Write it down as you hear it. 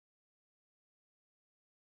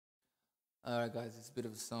Alright guys, it's a bit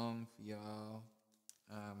of a song for y'all.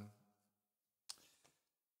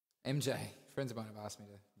 MJ, friends of mine have asked me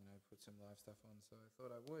to, put some live stuff on, so I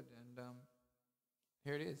thought I would, and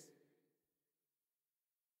here it is.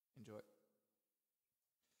 Enjoy.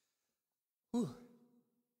 Whew.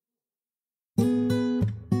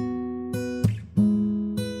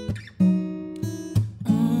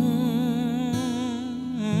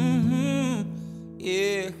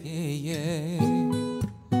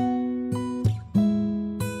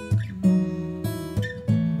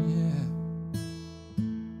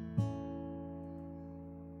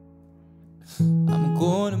 I'm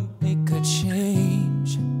gonna make a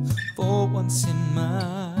change for once in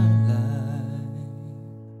my life.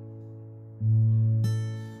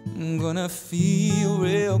 I'm gonna feel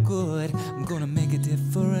real good. I'm gonna make a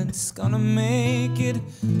difference. Gonna make it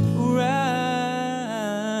right.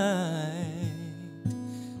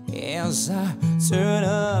 As I turn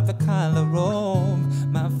up the collar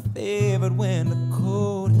on my favorite winter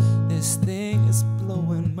coat, this thing is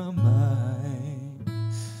blowing my mind.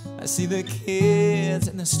 I see the kids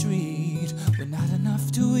in the street with not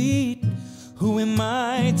enough to eat. Who am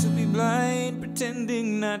I to be blind,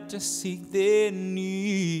 pretending not to seek their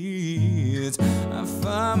needs? A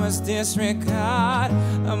farmer's disregard,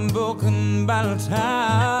 a broken bottle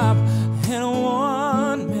top, and a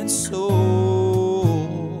one-man soul.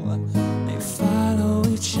 They follow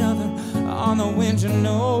each other on the winter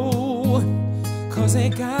snow, 'cause they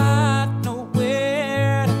got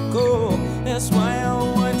nowhere to go. That's why I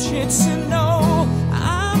want you to know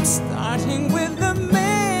I'm starting with the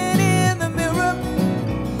man in the mirror,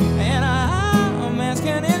 and I'm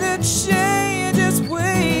asking him to change his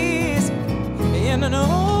ways. And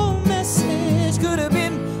no message could have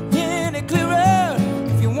been any clearer.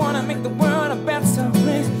 If you want to make the world a better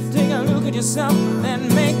place, take a look at yourself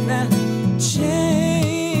and make that change.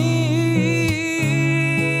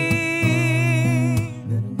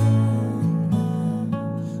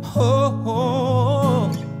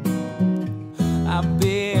 I've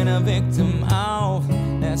been a victim of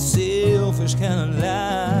that selfish kind of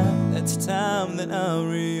life. That's time that I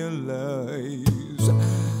realize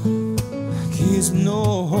kids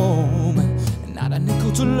no home, and not a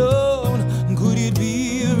nickel to loan. Could it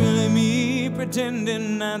be really me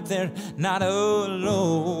pretending that they're not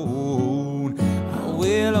alone? A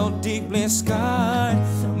willow deeply scarred,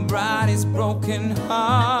 somebody's broken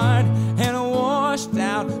heart, and a washed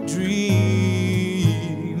out dream.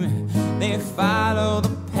 They follow the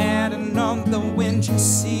pattern of the wind you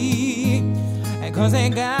see, 'cause they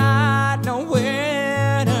got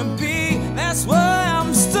nowhere to be. That's why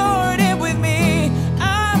I'm starting with me.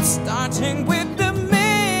 I'm starting with the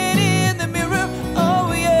man in the mirror.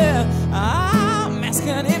 Oh yeah, I'm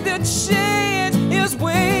asking him to change his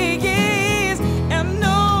ways, and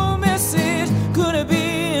no message could have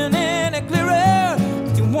been any clearer.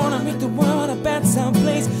 If you wanna make the world a better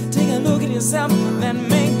place, take a look at yourself and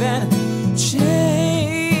make that change.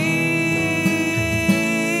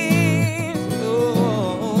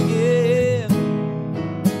 Oh yeah.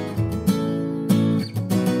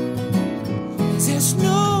 There's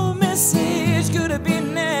no message could have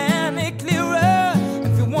been any clearer.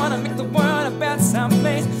 If you wanna make the world a better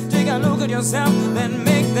place, take a look at yourself and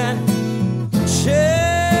make that change.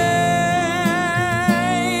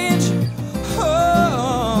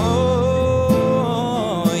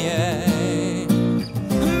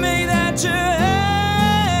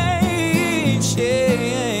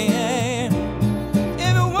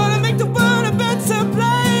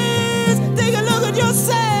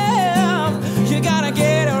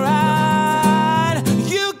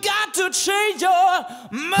 Change your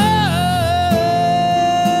mind.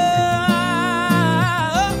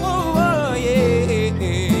 Oh, yeah.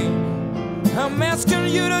 I'm asking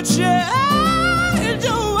you to change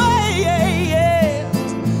your ways.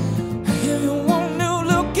 If you want to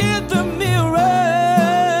look in the mirror,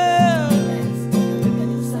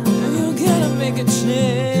 you gotta make a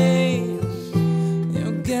change.